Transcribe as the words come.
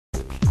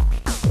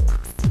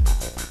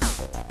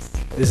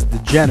This is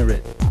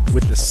Degenerate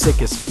with the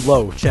sickest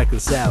flow. Check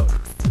this out.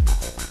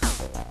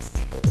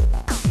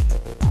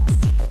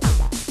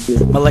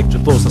 My lecture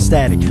flows are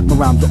static, my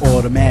rhymes are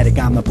automatic.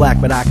 I'm the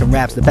black, but I can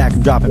raps the back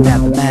and dropping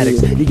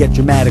mathematics. You get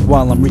dramatic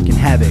while I'm wreaking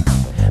havoc.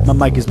 My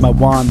mic is my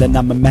wand, and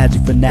I'm a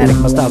magic fanatic.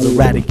 My style's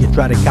erratic, you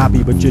try to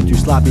copy, but you're too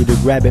sloppy to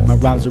grab it. My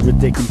rhymes are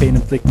addicting, pain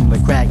inflicting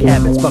like crack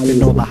habits.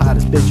 Fucking all the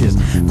hottest bitches.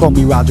 Call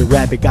me Roger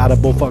Rabbit, got a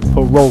bullfuck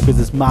parole, cause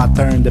it's my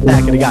turn. The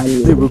back of the guy,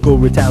 lyrical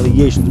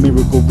retaliations,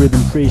 miracle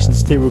rhythm creations,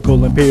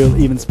 satirical, imperial,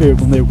 even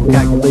spherical lyrical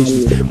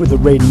calculations. With a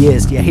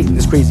radius, yeah, hating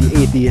this crazy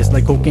atheist.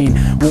 Like cocaine,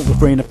 won't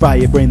refrain to fry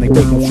your brain like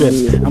bacon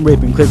strips. I'm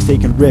raping clicks,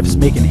 taking rips,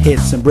 making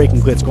hits, and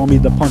breaking clips. Call me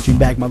the punching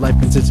bag, my life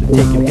consists of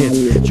taking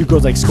hits. Shoot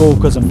girls like skull,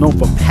 cause I'm known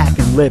for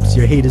packing lips.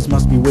 Your haters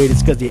must be weighted,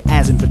 cause you're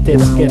assin' for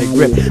tips. Get a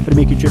grip, but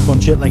make you trip on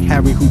shit like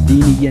Harry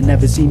Houdini. You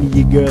never see me,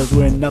 your girls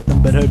wearing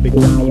nothing but her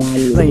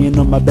bikini. Laying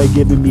on my bed,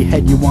 giving me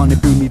head, you wanna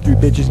be me. 3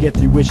 bitches get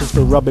 3 wishes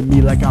for rubbing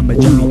me like I'm a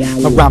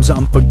genie. My rhymes are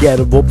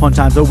unforgettable,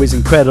 punchlines always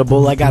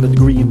incredible. I got a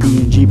degree in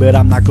B&G, but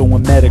I'm not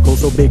going medical.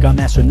 So big I'm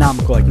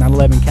astronomical, like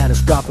 9/11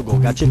 catastrophical.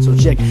 Got shit so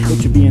chick,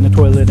 it should be in a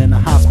toilet in a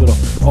hospital.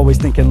 Always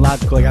thinking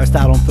logical, like I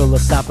start on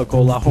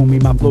philosophical. I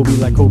homie, my flow be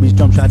like Kobe's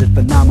jump shot is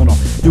phenomenal.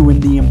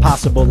 Doing the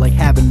impossible, like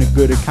having a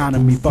good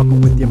economy.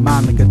 Fucking with your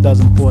mind like a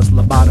dozen forced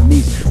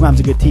lobotomies. Rhymes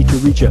a good teacher,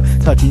 reach ya,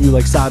 touching you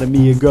like sodomy.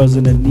 Your girls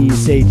in the knees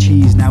say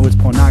cheese, now it's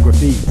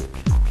pornography.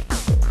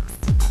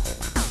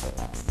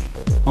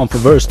 On for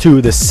verse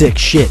 2, the sick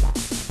shit.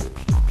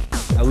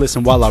 Now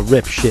listen while I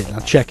rip shit, now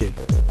check it.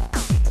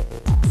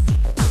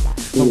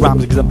 My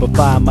rhymes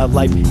exemplify my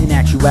life in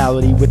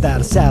actuality. Without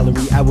a salary,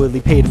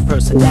 hourly paid in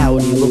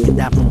personality. Looking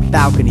down from a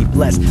balcony,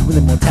 blessed with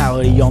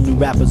immortality. All new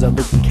rappers are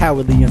looking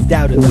cowardly,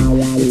 undoubtedly.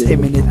 It's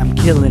imminent, I'm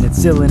killing it,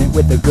 sealing it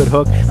with a good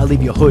hook. I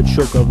leave your hood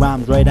shook, or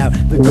rhymes right out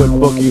the good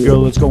book. Your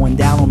girl is going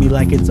down on me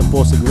like it's a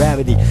force of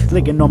gravity.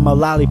 Licking on my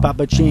lollipop,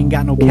 but she ain't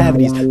got no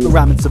cavities. The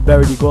rhyming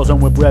severity goes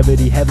on with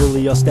brevity.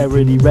 Heavily,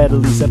 austerity,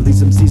 readily. 70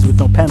 some C's with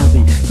no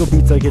penalty. So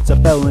beats like it's a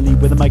felony.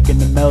 With a mic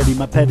and a melody,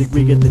 my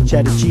pedigree get the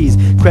cheddar cheese.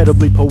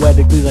 Credibly,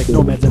 poetic. Like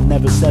nomads, I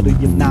never settle,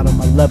 you're not on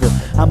my level.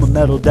 I'm a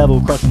metal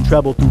devil, crushing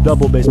treble through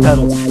double bass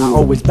pedals. I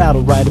always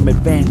battle right, I'm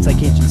advanced like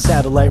ancient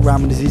satellite.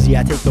 Rhyming is easy,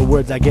 I take the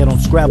words I get on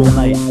Scrabble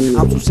night.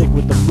 I'm so sick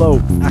with the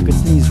flow, I could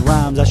sneeze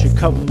rhymes. I should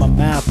cover my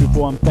mouth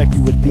before I infect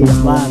you with these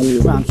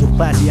lines. Rhymes so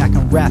classy, I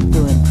can rap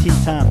during tea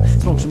time.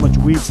 Smoke so much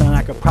weed, son,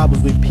 I could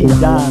probably pee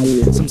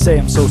dimes. Some say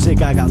I'm so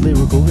sick, I got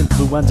lyrical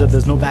influenza.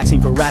 There's no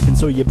vaccine for rapping,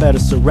 so you better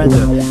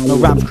surrender. My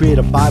rhymes create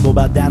a Bible,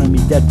 bow down on me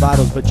dead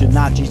vitals. But you're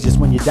not Jesus,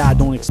 when you die,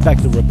 don't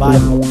expect a revival.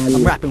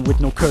 I'm rapping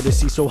with no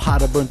courtesy, so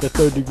hot I burnt the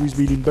 3rd degrees,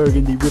 bleeding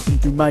burgundy, ripping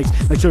through mics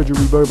like surgery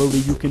verbally.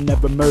 You can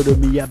never murder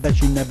me, I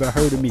bet you never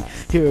heard of me.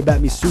 Hear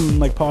about me soon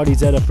like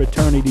parties at a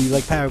fraternity.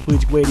 Like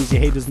paraplegic waiters,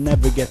 your haters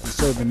never get to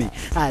serving me.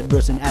 I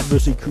adverse and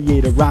adversely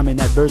create a rhyme in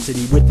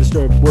adversity. With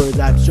disturbed words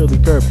I've surely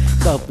curbed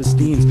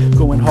self-esteem's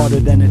going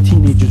harder than a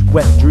teenager's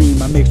wet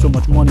dream. I make so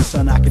much money,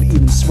 son, I could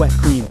even sweat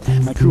cream.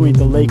 My crew ain't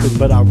the Lakers,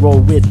 but I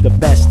roll with the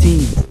best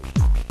team.